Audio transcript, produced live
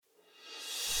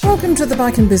Welcome to the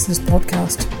Back in Business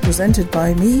podcast, presented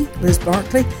by me, Liz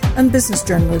Barkley, and business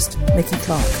journalist Mickey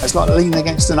Clark. It's like leaning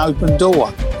against an open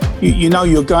door. You know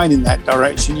you're going in that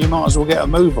direction, you might as well get a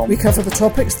move on. We cover the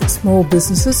topics that small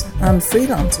businesses and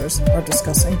freelancers are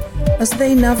discussing as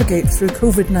they navigate through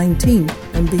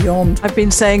COVID-19 and beyond. I've been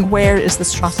saying, where is the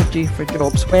strategy for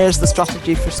jobs? Where's the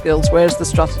strategy for skills? Where's the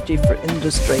strategy for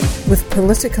industry? With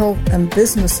political and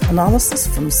business analysis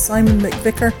from Simon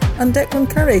McVicker and Declan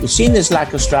Curry. We've seen this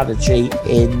lack of strategy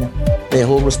in the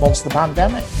whole response to the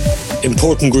pandemic.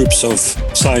 Important groups of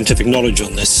scientific knowledge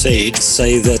on this stage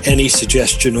say that any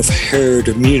suggestion of herd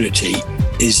immunity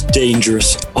is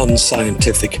dangerous,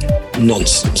 unscientific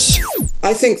nonsense.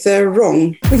 I think they're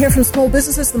wrong. We hear from small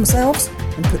businesses themselves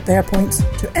and put their points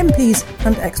to MPs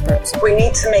and experts. We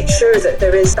need to make sure that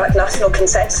there is that national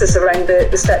consensus around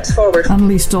the steps forward.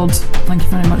 Annalise Dodd, thank you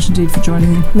very much indeed for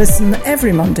joining me. Listen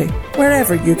every Monday,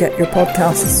 wherever you get your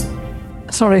podcasts.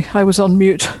 Sorry, I was on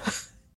mute.